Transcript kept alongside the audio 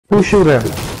Who's shooting?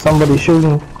 Somebody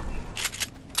shooting.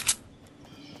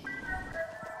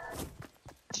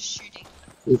 Just shooting.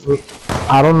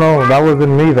 I don't know. That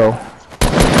wasn't me though.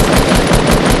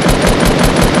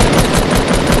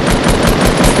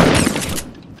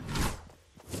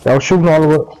 They were shooting all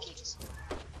over.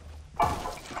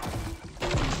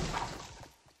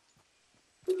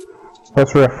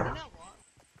 That's riff.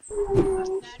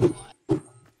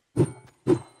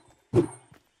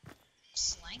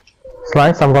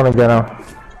 Slanks, I'm gonna get him.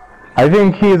 I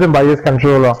think he isn't by his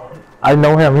controller. I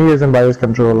know him, he isn't by his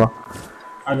controller.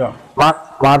 I know.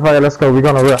 Modifier, let's go, we're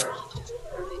gonna riff.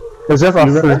 It's just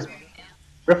us.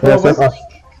 Riff Yes, it's us.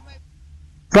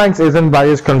 Slanks isn't by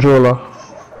his controller.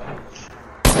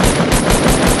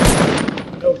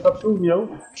 Yo, stop shooting,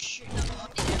 yo.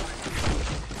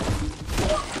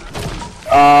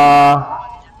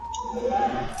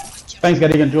 Thanks,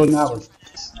 gotta control now.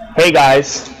 Hey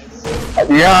guys.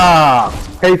 Yeah!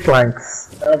 Hey Slanks.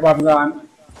 Papagan.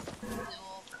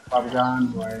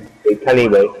 Papagan, boy. Hey, Kenny,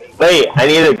 boy. Wait, I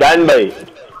need a gun, boy.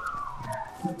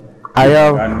 I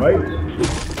have... Gun, boy.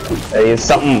 I need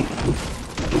something.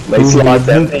 Like, see how it's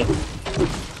empty.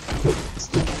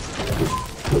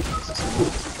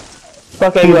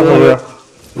 Fuck, I got one riff.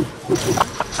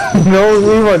 No,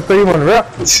 we want 3-1 riff.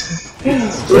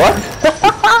 What?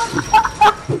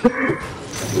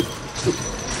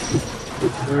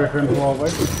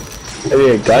 I need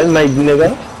a gun, my nigga.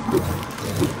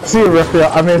 See a riff, yeah.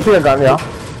 I mean, see a gun, yeah.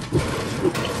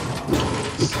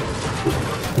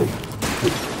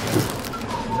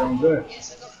 Doing good.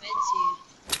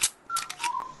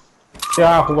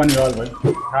 Yeah, for 1 year old, boy.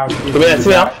 Come here, see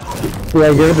now.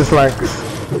 Yeah, give it to Slanks.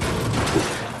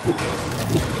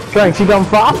 Slanks, you come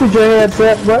fast with your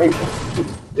headset, right?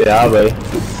 Yeah, boy.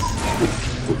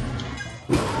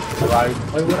 Right.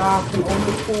 Wait, what happened on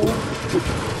the floor?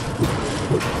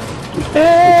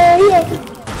 Hey, yeah.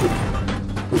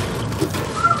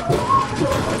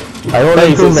 I hold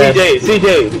Hey, on so to man. CJ,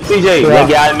 Yeah.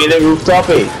 you got me the rooftop,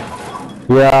 eh?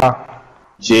 Yeah.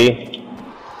 G.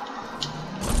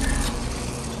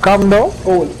 Come now.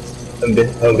 Oh. I'm be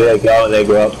like, y'all when they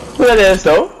grow up. Look at this,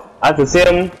 though. That's the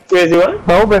same crazy one.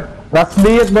 No, but that's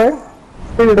me, it, man.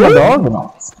 It is my dog, you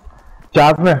know.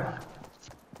 Jasmine.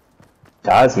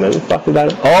 Jasmine, what the fuck is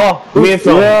that? Oh, where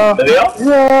from? Yeah. Video?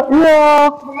 Yeah.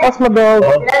 That's my dog. Oh.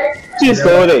 She's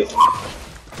cool, eh?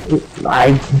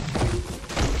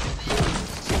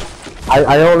 I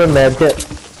hold a med kit.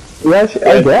 Yeah,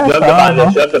 I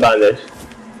guess. Drop the bandage.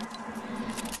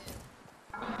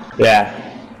 Yeah.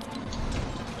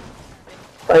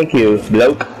 Thank you,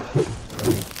 bloke.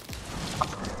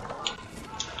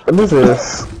 What is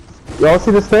this? Y'all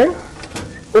see this thing?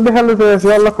 What the hell is this?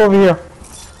 Y'all look over here.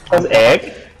 That's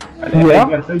egg. Yeah.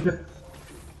 That's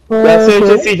That's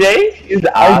it, CJ? He's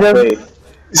the ass, I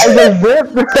just did.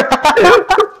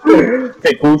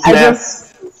 Okay, cool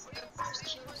snaps.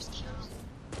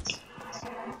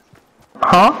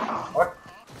 Huh? What?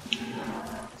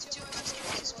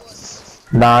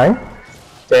 9.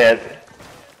 10.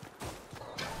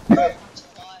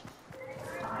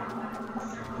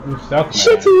 You suck, man.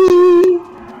 Shitty.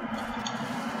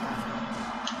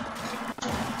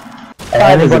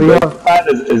 Five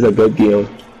is a good game.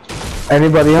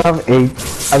 Anybody have 8?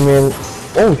 I mean,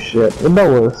 oh shit, what that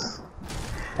was?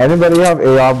 Anybody have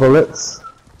AR bullets?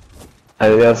 I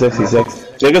think have 66.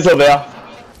 Niggas over there.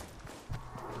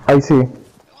 I see.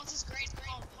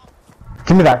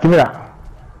 Give me that, give me that.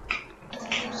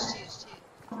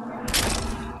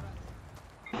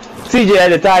 CJ had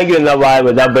to tag you in that way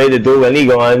with that way to do when he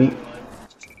gone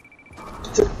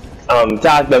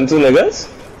tag them two niggas.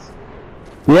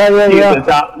 Yeah. The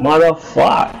top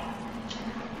motherfucker.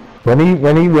 When he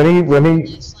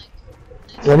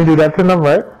do that to them,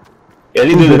 right? Yeah,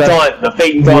 he do the taunt, the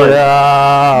fake taunt.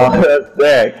 Yeah. That's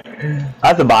sick.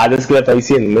 That's the baddest clip I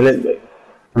see in a minute.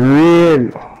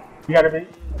 Really? You gotta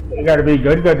be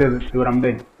good to do what I'm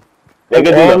doing. They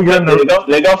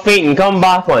go faint and come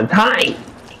back on time.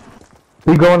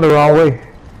 We going the wrong way.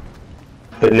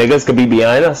 The niggas could be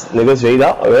behind us. Niggas right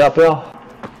up here.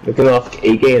 Looking off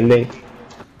AK and thing.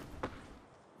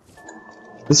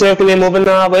 The circle ain't moving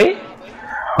that way.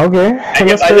 Okay. I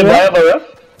just buy it.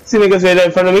 See niggas right there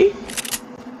in front of me?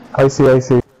 I see.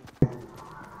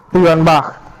 He run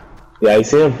back. Yeah, I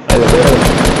see him. I look at him.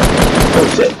 Oh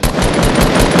shit.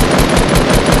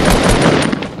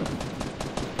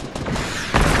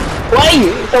 Why?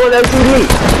 Someone else shoot me.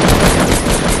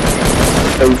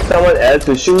 Someone else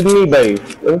is shooting me, babe.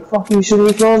 Where the fuck are you shooting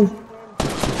me from?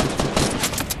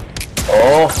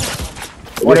 Oh.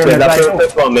 Which is a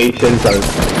perfect formation, son.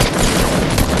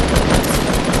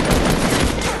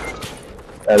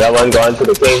 That one gone to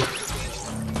the king.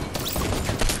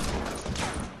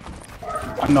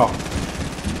 One knock.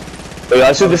 So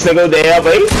y'all shoot this nigga there,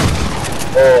 boy?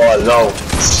 Oh no.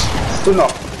 Two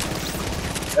knock.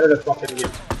 That is a fucking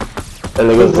game. The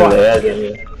nigga's in the air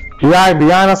again.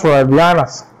 Behind us, bro. Behind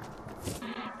us.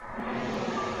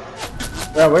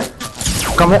 Where?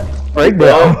 Come here. Right No,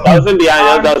 there. that wasn't behind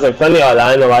us, that was in front of y'all.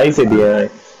 I don't know why you said behind.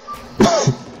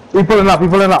 We pulling up. We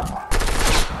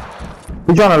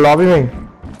trying to lobby me.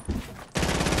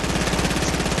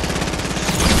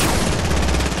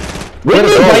 Wait,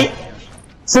 wait.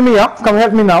 See me up. Come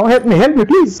help me now. Help me,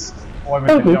 please.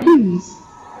 Help me, please.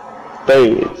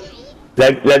 Wait.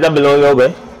 Let that balloon go,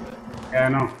 boy. Yeah, I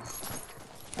know.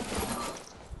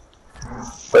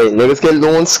 Wait, niggas get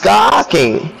doing Scar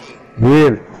King.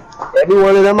 Real. Every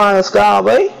one of them on a Scar,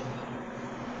 boy.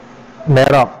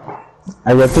 Net up.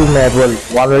 I got 2 net. Well,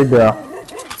 one right there.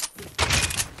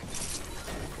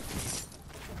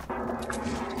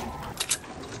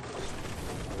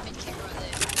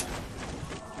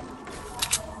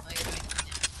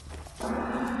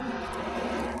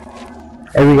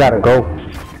 Hey, we gotta go.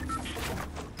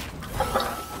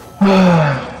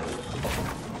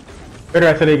 Where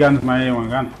are the guns? My one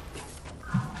gun.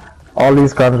 All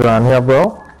these guns around here,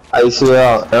 bro. I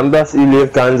swear, I'm just you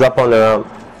leave guns up on the ramp.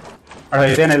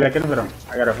 Alright, then I like it for them.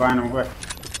 I gotta find them quick.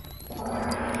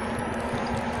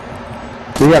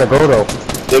 We gotta go though.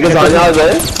 Niggas on y'all,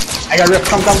 boy. I got rift.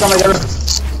 Come, I got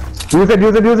rift. Use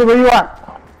it. Where you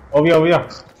at? Over here.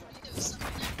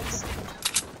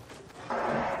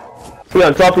 We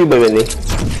on top of you, baby.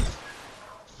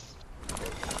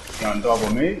 You on top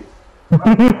of me?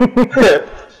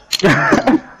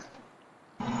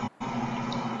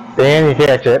 They ain't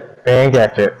catch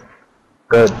it.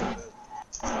 Good.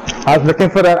 I was looking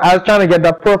for that. I was trying to get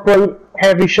that purple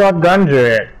heavy shotgun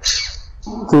jet.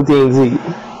 2 TNZ.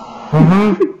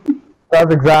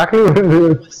 That's exactly what it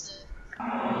is.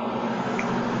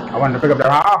 I wanted to pick up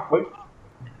that half. Wait.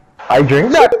 I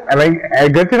drink that, and I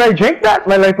good thing I drink that.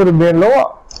 My life would have been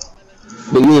lower.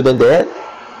 But you would have been dead.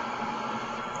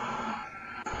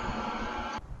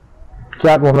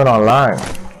 Catwoman online.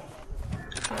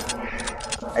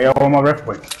 I got one more rift.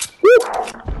 Wait.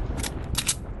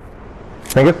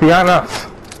 Niggas behind us.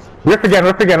 Riff again.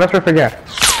 Let's riff again.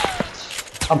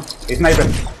 Come, he's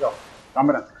sniping. Yo, come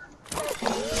in.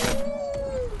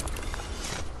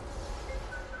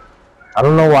 I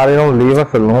don't know why they don't leave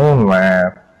us alone,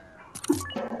 man.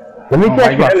 Let me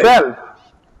check myself.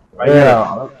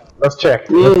 Yeah, let's check.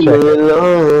 Niggas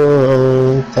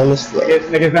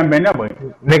done been there, boy.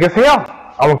 Niggas here.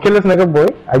 I'm gonna kill this nigga, boy.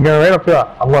 I get right up here.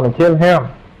 I'm gonna kill him.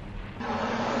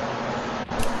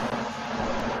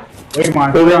 Wait,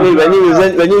 man. So when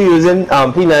you using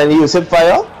P90, you use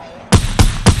fire?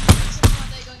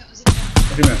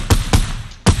 What do you mean?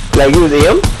 Like you use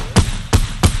aim?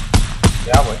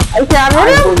 Yeah, boy. I can't hit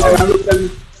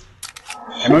him.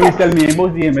 Remember you tell me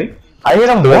about the aim, right? I hit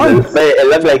him once. It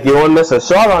looked like you won't miss a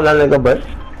shot on that nigga, but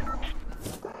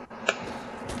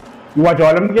You watch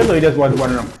all of them kills or you just watch one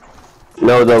of them?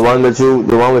 no, the one with you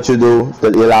do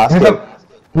your last Give kill.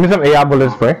 me some AR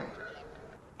bullets, boy.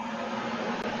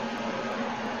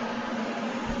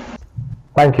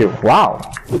 Thank you. Wow.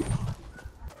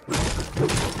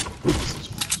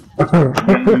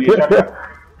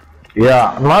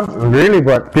 Yeah, not really,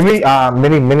 but give me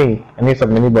mini. I need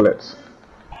some mini bullets.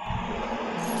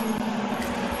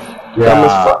 Dumb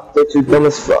as fuck. Bitch, you dumb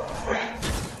as fuck.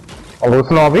 Oh, what's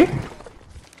lobby?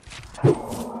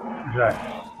 Right.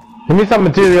 Give me some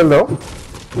material though.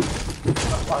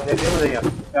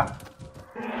 Yeah.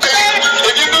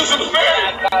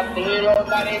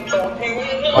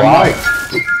 Wow.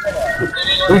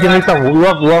 We can make some. We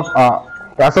have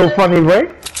that's so funny, right?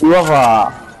 We have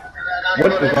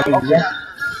What is that?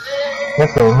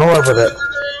 What's the noise with it?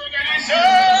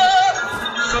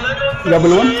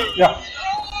 Double one? Yeah.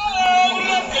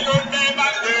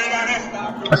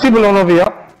 I see balloon over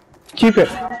here. Keep it.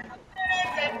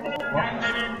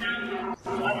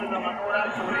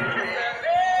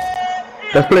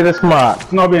 Let's play this smart.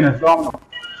 Snobby in his dome now.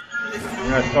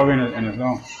 Yeah, snobby in his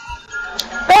dome.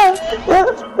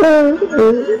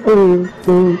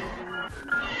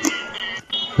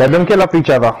 Let them kill up each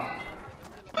other.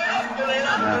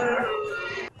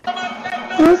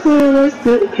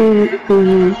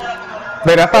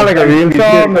 Wait, that sounds like a real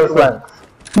song or slang?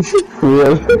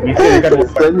 Real.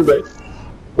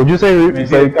 Would you say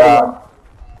like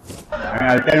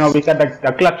I'll tell you how we cut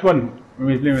the clutch one.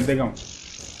 We will take him.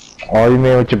 oh, you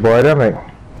mean with your boy there, mate?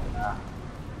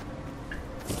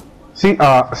 See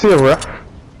over.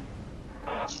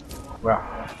 Well,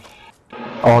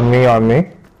 On me.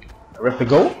 we have to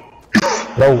go?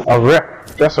 No, a rip.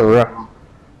 Just a rip.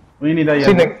 We need a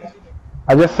See,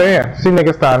 I just saying. See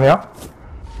niggas down here.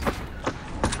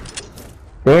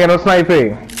 You ain't got no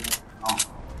sniping.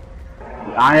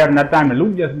 I have not time to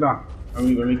loot just done.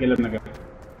 When we kill him again.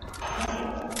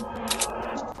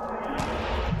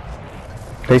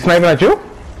 They sniping at you?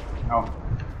 No.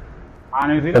 I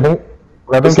don't see Let them.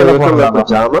 them kill us one another.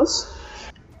 pajamas.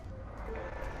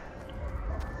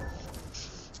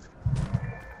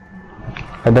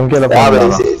 Let them kill us Yeah, one but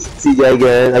another. CJ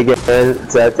again,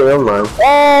 it's that thing, man.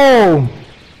 Oh!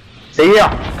 See ya!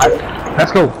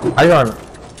 Let's go.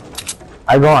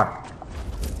 I gone.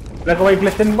 Like a white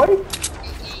listen, boy.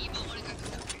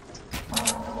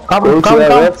 Come.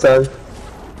 Son.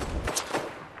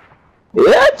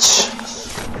 Bitch!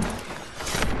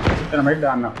 Then I'm right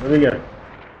down now. Where we get?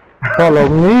 Follow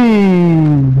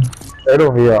me. Right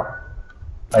over here.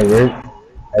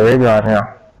 I wait down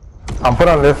here. I'm put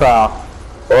on this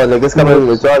Oh, niggas coming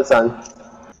with George, son.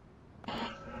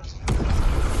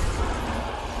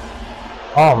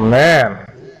 Oh man.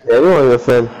 Yeah, you want your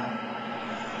friend.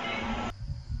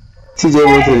 CJ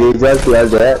moved to New Jersey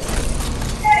as that.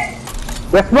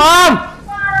 Yes, mom!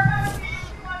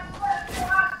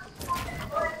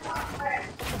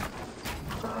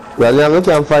 Well, I'm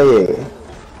looking for you.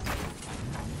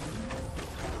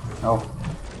 No.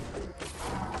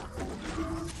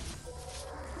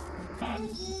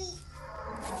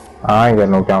 I ain't got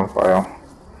no campfire.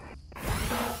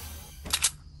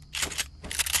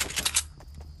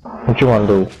 What you wanna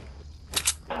do?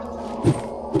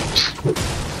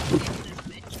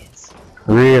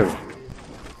 Real.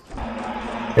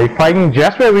 They fighting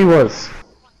just where we was.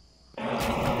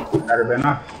 That'd have been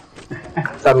us.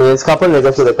 I mean, it's a couple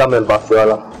niggas to the coming back,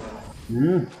 y'all.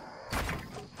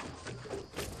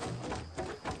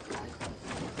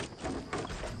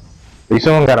 This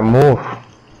one gotta move.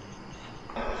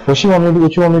 What you want me to do?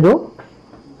 What you want me to do?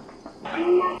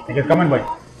 Niggas coming, boy.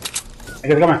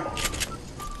 Niggas coming.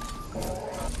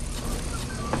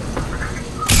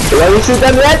 Did you shoot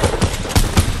them yet?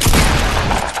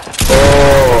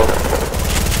 Oh.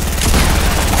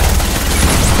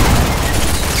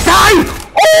 Die!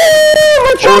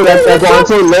 Oh, Oh, that's going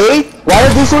so late? Why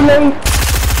is this so late?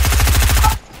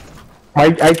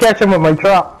 I catch him with my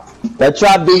trap. That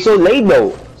trap being so late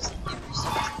though.